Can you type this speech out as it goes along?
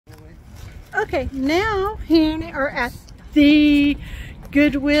Okay, now here we are at the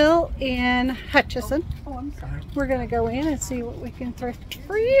Goodwill in Hutchinson. Oh, I'm sorry. We're going to go in and see what we can thrift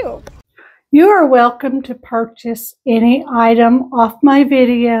for you. You are welcome to purchase any item off my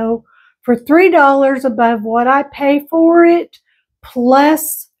video for $3 above what I pay for it,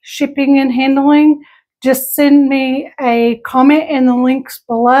 plus shipping and handling. Just send me a comment in the links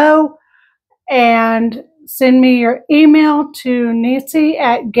below and send me your email to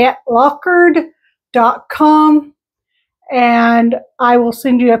nancy@getlockered.com and I will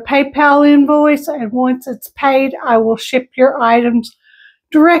send you a PayPal invoice, and once it's paid, I will ship your items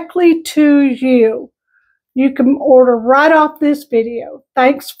directly to you. You can order right off this video.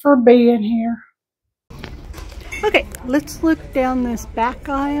 Thanks for being here. Okay, let's look down this back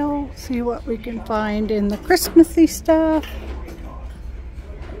aisle, see what we can find in the Christmassy stuff.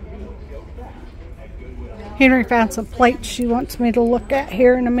 Henry found some plates she wants me to look at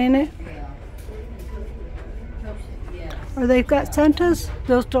here in a minute. Or they've got Santas.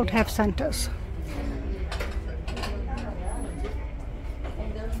 Those don't have Santas.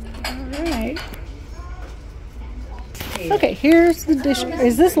 Alright. Okay, here's the dish.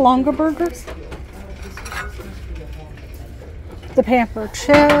 Is this Longaberger's? The Pampered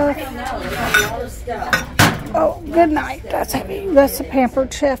Chef. Oh, good night. That's heavy. That's the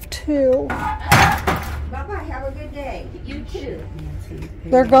Pampered Chef too. Bye-bye. Have a good day. You too.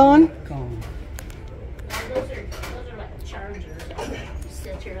 They're gone? Gone. Those are like chargers.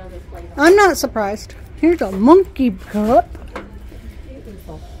 Set your other plate. I'm not surprised. Here's a monkey cup. It was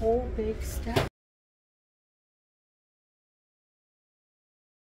a whole big stuff.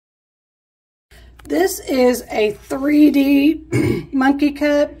 This is a 3D monkey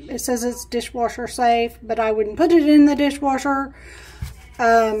cup. It says it's dishwasher safe, but I wouldn't put it in the dishwasher.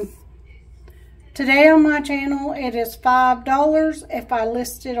 Today on my channel, it is $5. If I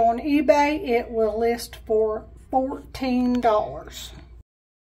list it on eBay, it will list for $14.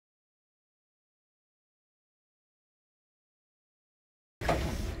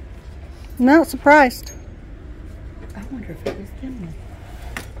 Not surprised. I wonder if it was them.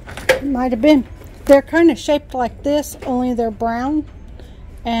 It might have been. They're kind of shaped like this, only they're brown.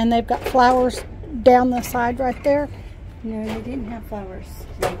 And they've got flowers down the side right there. No, they didn't have flowers.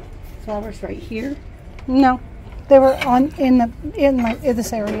 Like flowers right here. No, they were on in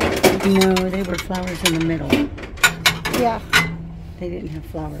this area. No, they were flowers in the middle. Yeah. They didn't have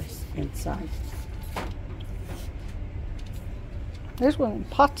flowers inside. There's one in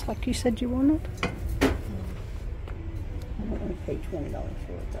pots like you said you wanted. I don't want to pay $20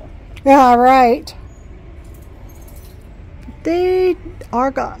 for it though. Yeah, right. They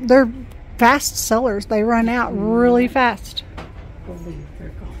are gone. They're fast sellers. They run out really fast. Believe they're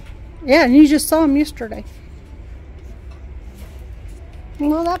gone. Yeah, and you just saw them yesterday.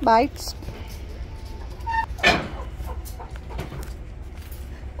 Well, that bites. I'm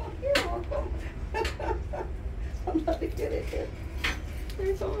not good at it.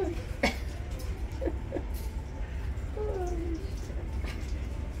 There's on.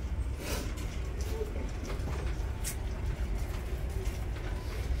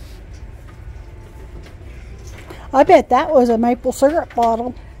 I bet that was a maple syrup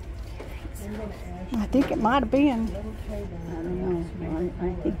bottle. I think it might have been. I don't know.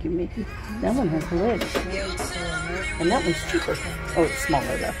 I think you maybe. That one has a lid. And that one's cheaper. Oh, it's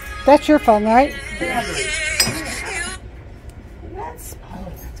smaller though. That's your phone, right? Yeah. That's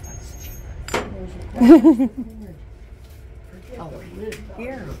smaller. That's why it's cheaper. Oh,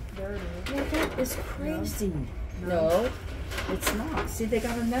 here. Yeah, that is crazy. No, it's not. See, they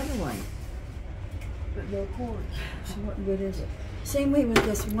got another one. But no cord. So what good is it? Same way with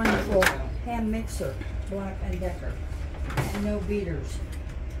this wonderful hand mixer, Black & Decker. And no beaters.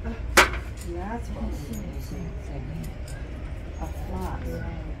 That's what I'm saying. A flat.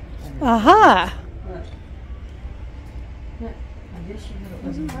 Aha. I guess you know it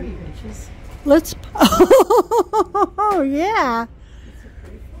wasn't pretty bitches. Let's. Oh, yeah.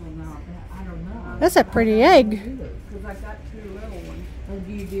 Well, no, I don't know. That's a pretty egg. Because I got two little ones. Oh,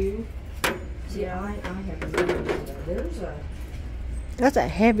 do you do? See, I have a little one. There's a... That's a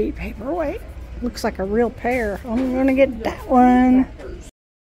heavy paperweight. Looks like a real pair. I'm going to get that one.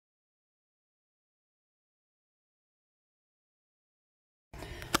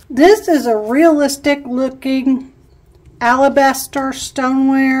 This is a realistic looking alabaster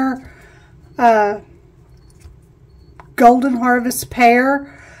stoneware Golden Harvest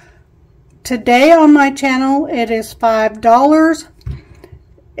pear. Today on my channel it is $5.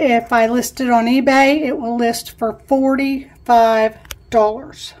 If I list it on eBay, it will list for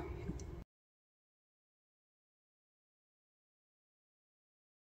 $45.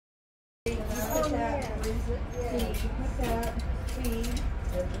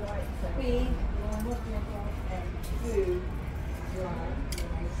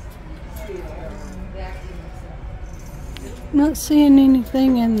 Not seeing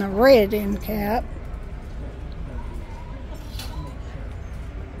anything in the red end cap.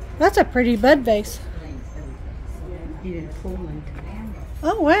 That's a pretty bud vase.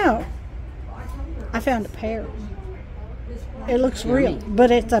 Oh wow. I found a pair. It looks real, but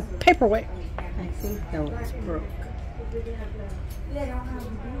it's a paperweight. I think though it's broke.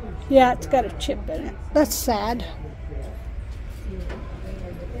 Yeah, it's got a chip in it. That's sad.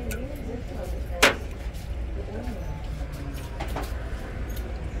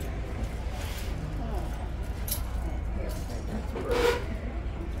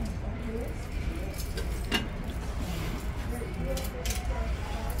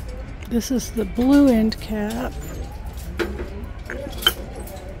 This is the blue end cap.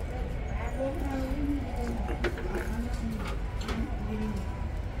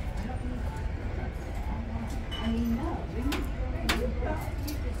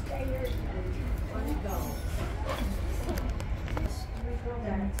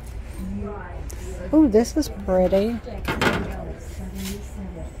 Oh, this is pretty.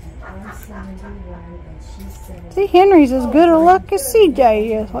 See, Henry's as good a luck as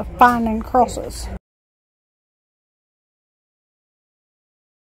CJ is with finding crosses.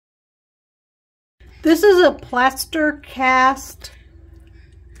 This is a plaster cast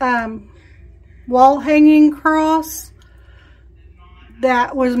wall hanging cross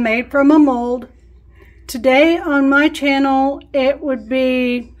that was made from a mold. Today on my channel it would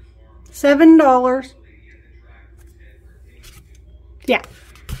be $7. Yeah,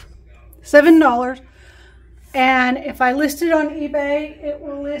 $7. And if I list it on eBay, it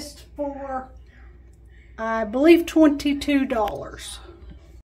will list for, I believe, $22.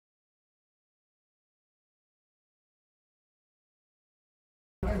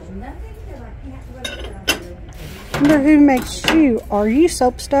 Wonder who makes you? Are you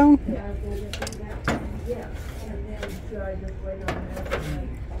Soapstone?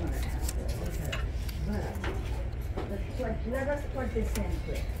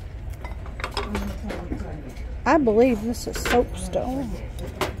 I believe this is Soapstone.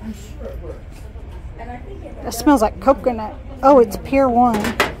 It smells like coconut. Oh, it's Pier 1.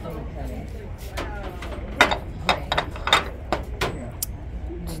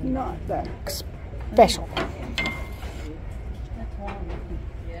 It's not that special.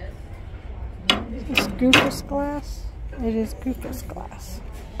 Is this Goofus glass? It is Goofus glass.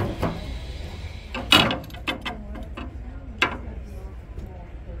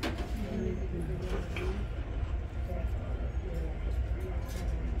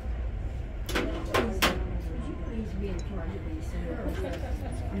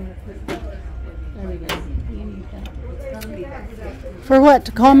 For what?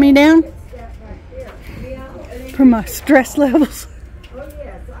 To calm me down? For my stress levels? Oh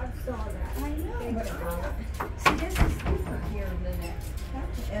yes, I saw that. I know, but see, this is different here than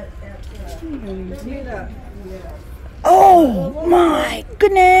that. Oh my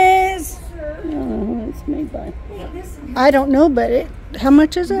goodness! Oh, it's made by. I don't know, but it. How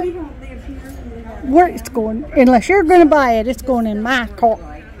much is it? We don't live here. Where it's going? Unless you're going to buy it, it's going in my car.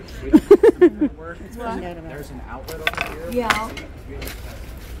 There's an outlet over here. Yeah.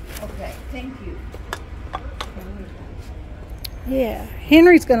 Okay, thank you. Yeah,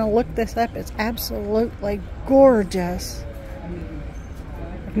 Henry's going to look this up. It's absolutely gorgeous.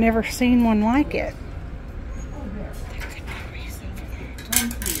 I've never seen one like it.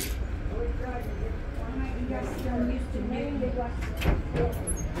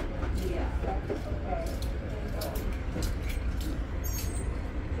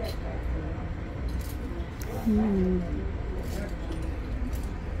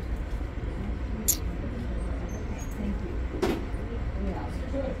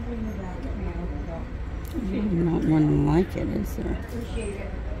 Not one like it, is there?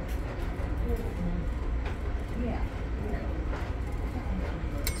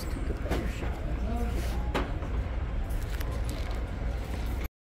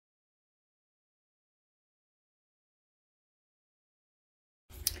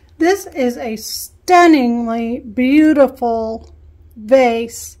 This is a stunningly beautiful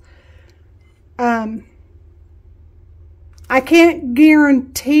vase. I can't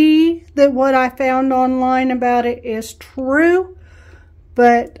guarantee that what I found online about it is true,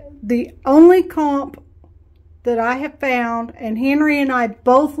 but the only comp that I have found, and Henry and I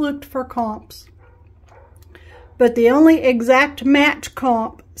both looked for comps, but the only exact match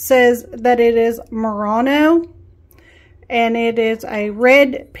comp says that it is Murano, and it is a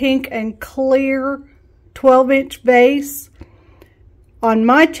red, pink, and clear 12-inch vase. On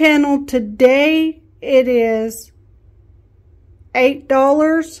my channel today, it is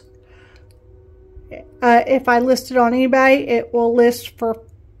 $8. If I list it on eBay, it will list for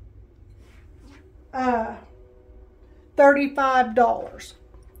 $35.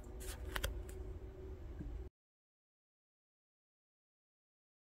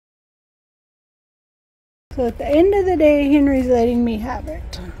 So at the end of the day, Henry's letting me have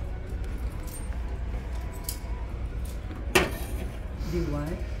it. Do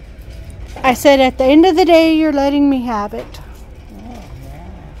what? I said at the end of the day, you're letting me have it. Oh, yeah.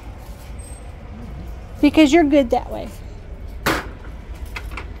 Because you're good that way.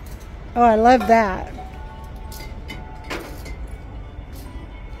 Oh, I love that.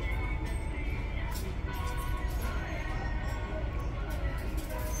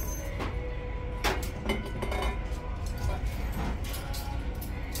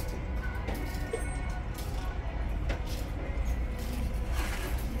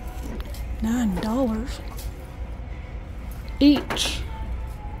 $9 each.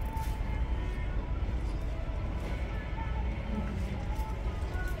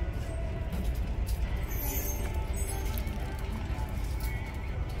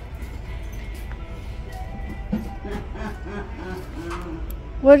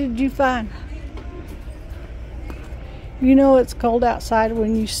 What did you find? You know it's cold outside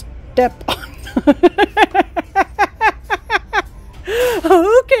when you step on.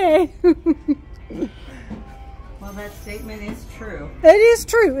 Okay. Well, that statement is true. It is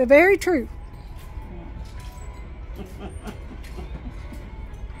true. Very true.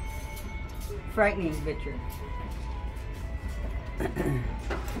 Frightening, but true.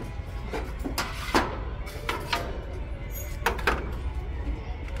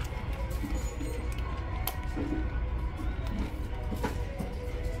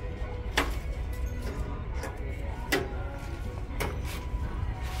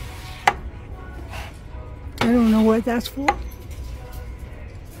 I don't know what that's for.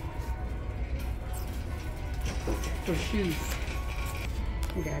 For shoes.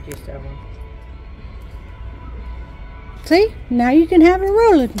 Dad used to have one. See? Now you can have a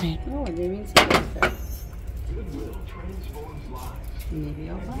rolling pin. Oh, I didn't even see that. Goodwill transforms lives. Maybe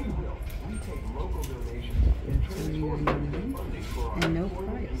I'll buy one. Goodwill, we take local donations and transform them into funding for our And no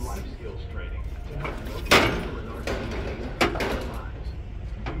employment and price. life skills training to help local people in our community improve their lives.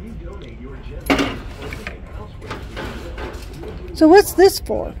 When you donate your generous clothing and housewares to Goodwill, So what's this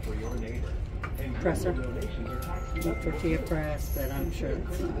for? for your neighbor. And Presser. Goodwill donations are tax Not tortilla press, but I'm sure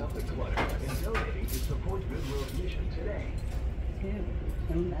it's Clean not. up the clutter and donating to support Goodwill's mission today. Ew.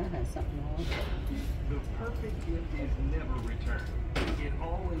 And that has something on it. The perfect gift is never returned. It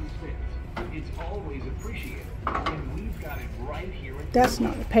always fits. It's always appreciated. And we've got it right here at That's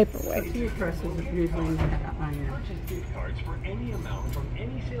not a paperweight. Tortilla presses are usually not on there. Purchase gift cards for any amount from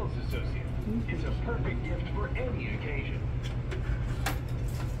any sales associate. It's a perfect gift for any occasion.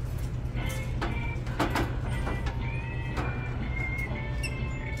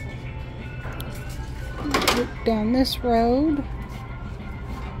 Look down this road.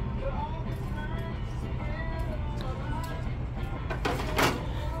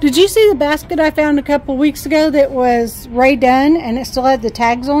 Did you see the basket I found a couple weeks ago that was Ray Dunn and it still had the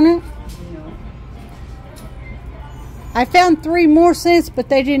tags on it? No. I found 3 more since, but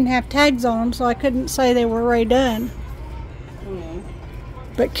they didn't have tags on them, so I couldn't say they were Ray Dunn. No.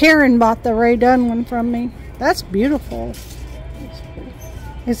 But Karen bought the Ray Dunn one from me. That's beautiful. That's pretty.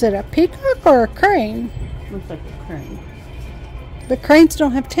 Is it a peacock or a crane? Looks like a crane. But cranes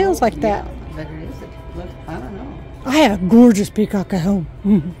don't have tails like that. But it is. It looks, I don't know. I have a gorgeous peacock at home.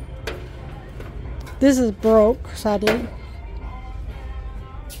 This is broke, sadly.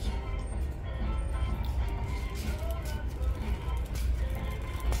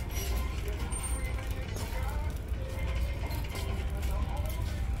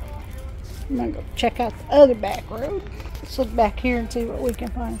 I'm gonna go check out the other back road. Let's look back here and see what we can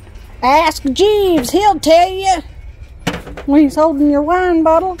find. Ask Jeeves, he'll tell you when he's holding your wine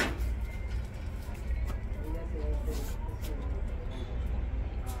bottle.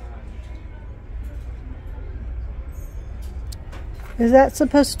 Is that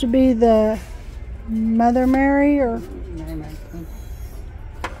supposed to be the Mother Mary or? Very nice one.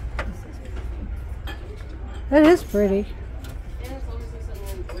 That is pretty.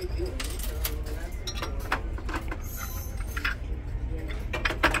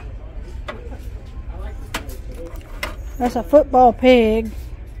 That's a football pig.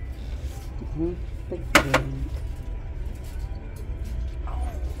 Big pig.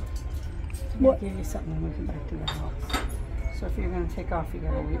 What? I'll give you something when we come back to the house. So if you're going to take off, you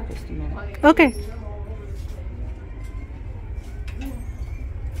got to wait just a minute. Okay.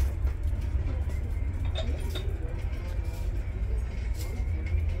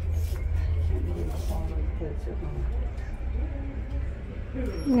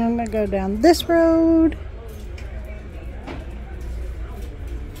 I'm gonna go down this road.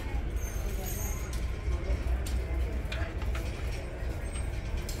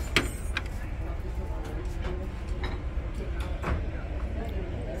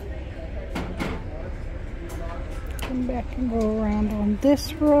 Come back and go around on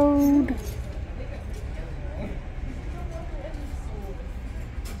this road.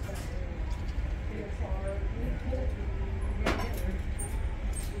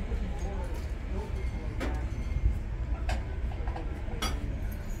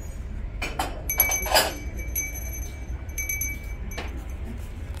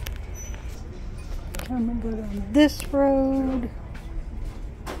 I'm gonna go down this road.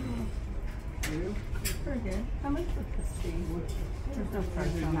 Very good. How much was this fee? There's no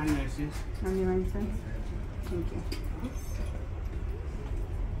price on that. 99 cents? Thank you.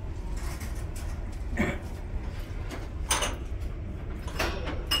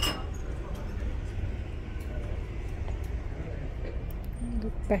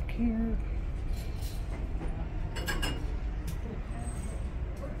 Look back here.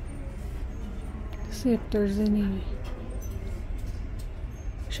 See if there's any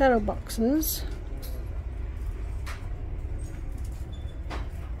shadow boxes.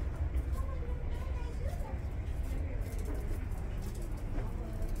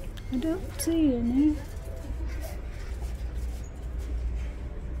 I don't see any.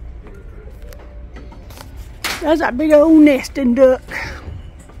 That's a big old nesting duck.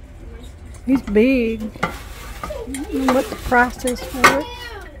 He's big. I don't know what the price is for it.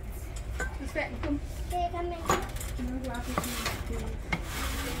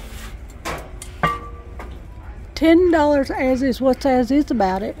 $10 as is what's as is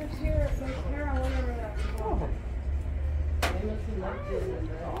about it.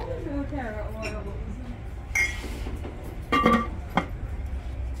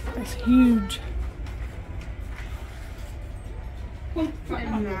 That's huge. Oh,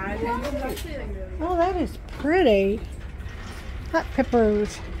 that is pretty. Hot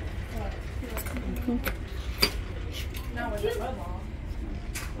peppers.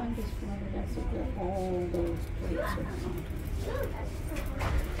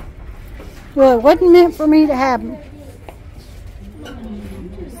 Well, it wasn't meant for me to have them.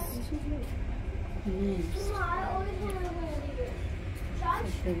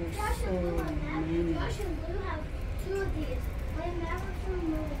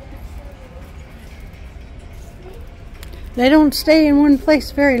 They don't stay in one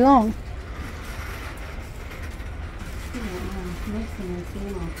place very long.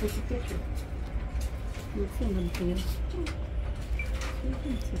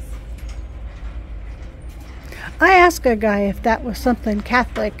 I asked a guy if that was something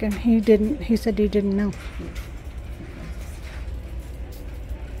Catholic, and he didn't. He said he didn't know.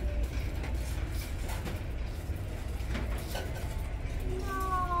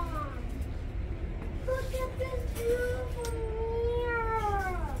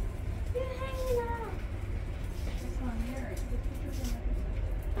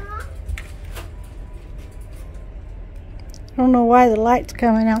 I don't know why the light's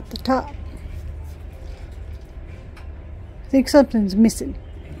coming out the top. I think something's missing.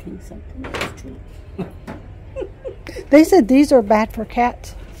 I think something is true. They said these are bad for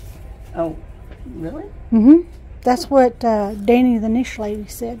cats. Oh, really? Mm-hmm. That's what Danny the niche lady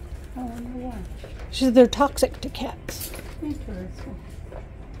said. I wonder why. She said they're toxic to cats. Interesting.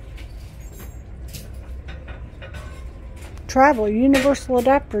 Travel, universal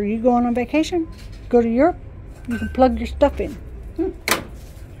adapter. You going on vacation? Go to Europe? You can plug your stuff in. Don't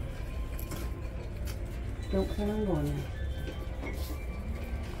plan on going there.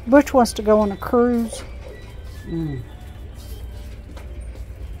 Butch wants to go on a cruise.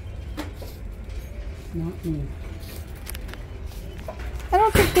 Not me. I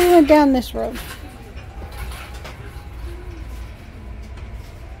don't think we went down this road.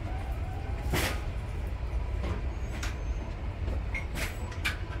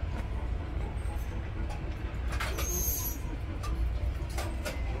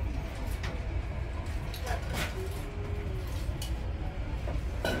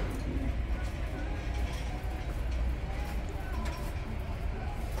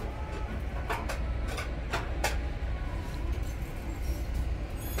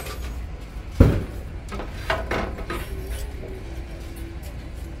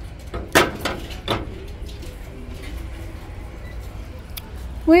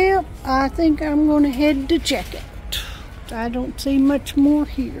 Well, I think I'm going to head to check it. I don't see much more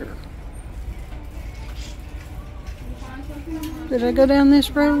here. Did I go down this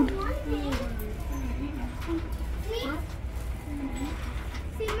road?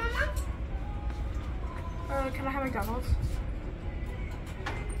 See, Mama? Can I have McDonald's?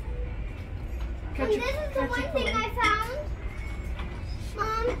 And this is the one thing I found.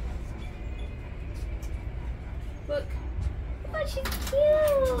 Mom. Look. Oh, she's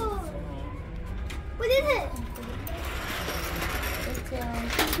cute. What is it? It's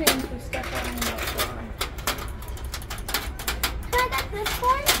something to step on in the floor. Can I get this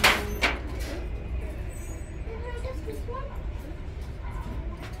one? Can I get this one?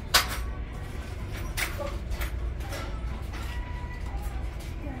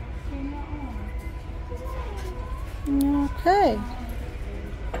 Okay.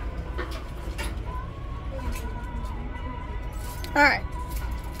 All right.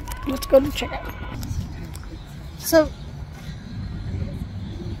 Let's go to checkout. So,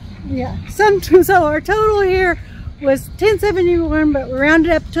 yeah. So our total here was $10.71, but we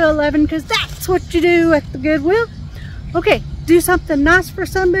rounded up to 11 because that's what you do at the Goodwill. Okay, do something nice for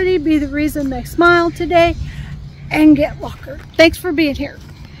somebody, be the reason they smile today, and get Walker. Thanks for being here.